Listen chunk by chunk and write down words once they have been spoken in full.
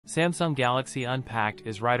Samsung Galaxy Unpacked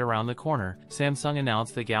is right around the corner. Samsung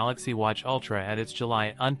announced the Galaxy Watch Ultra at its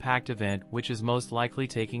July Unpacked event, which is most likely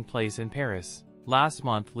taking place in Paris. Last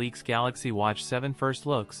month leaks Galaxy Watch 7 first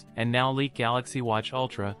looks, and now leaked Galaxy Watch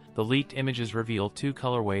Ultra. The leaked images reveal two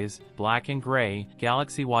colorways, black and gray.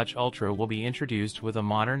 Galaxy Watch Ultra will be introduced with a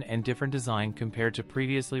modern and different design compared to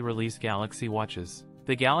previously released Galaxy Watches.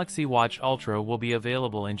 The Galaxy Watch Ultra will be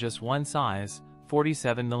available in just one size,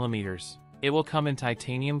 47mm. It will come in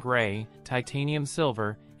titanium gray, titanium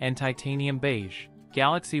silver, and titanium beige.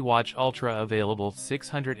 Galaxy Watch Ultra available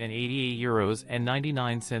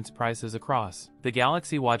 €688.99 prices across. The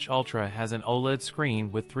Galaxy Watch Ultra has an OLED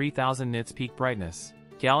screen with 3000 nits peak brightness.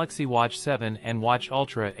 Galaxy Watch 7 and Watch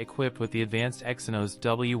Ultra equipped with the advanced Exynos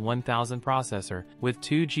W1000 processor with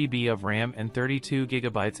 2 GB of RAM and 32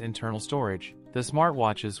 GB internal storage. The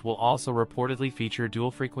smartwatches will also reportedly feature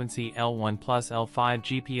dual-frequency L1 plus L5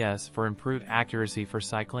 GPS for improved accuracy for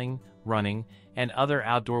cycling, running, and other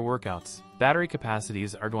outdoor workouts. Battery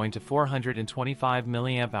capacities are going to 425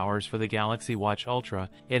 mAh for the Galaxy Watch Ultra.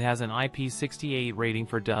 It has an IP68 rating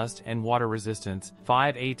for dust and water resistance,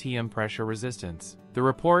 5 atm pressure resistance. The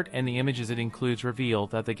report and the images it includes reveal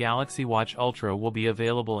that the Galaxy Watch Ultra will be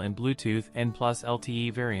available in Bluetooth and plus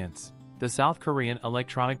LTE variants. The South Korean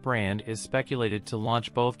electronic brand is speculated to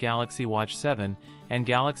launch both Galaxy Watch 7 and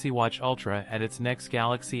Galaxy Watch Ultra at its next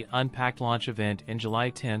Galaxy Unpacked launch event in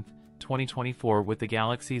July 10, 2024 with the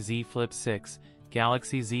Galaxy Z Flip 6,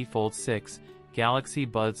 Galaxy Z Fold 6, Galaxy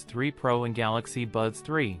Buds 3 Pro and Galaxy Buds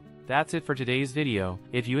 3. That's it for today's video.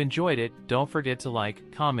 If you enjoyed it, don't forget to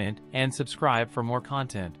like, comment, and subscribe for more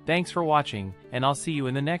content. Thanks for watching, and I'll see you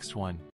in the next one.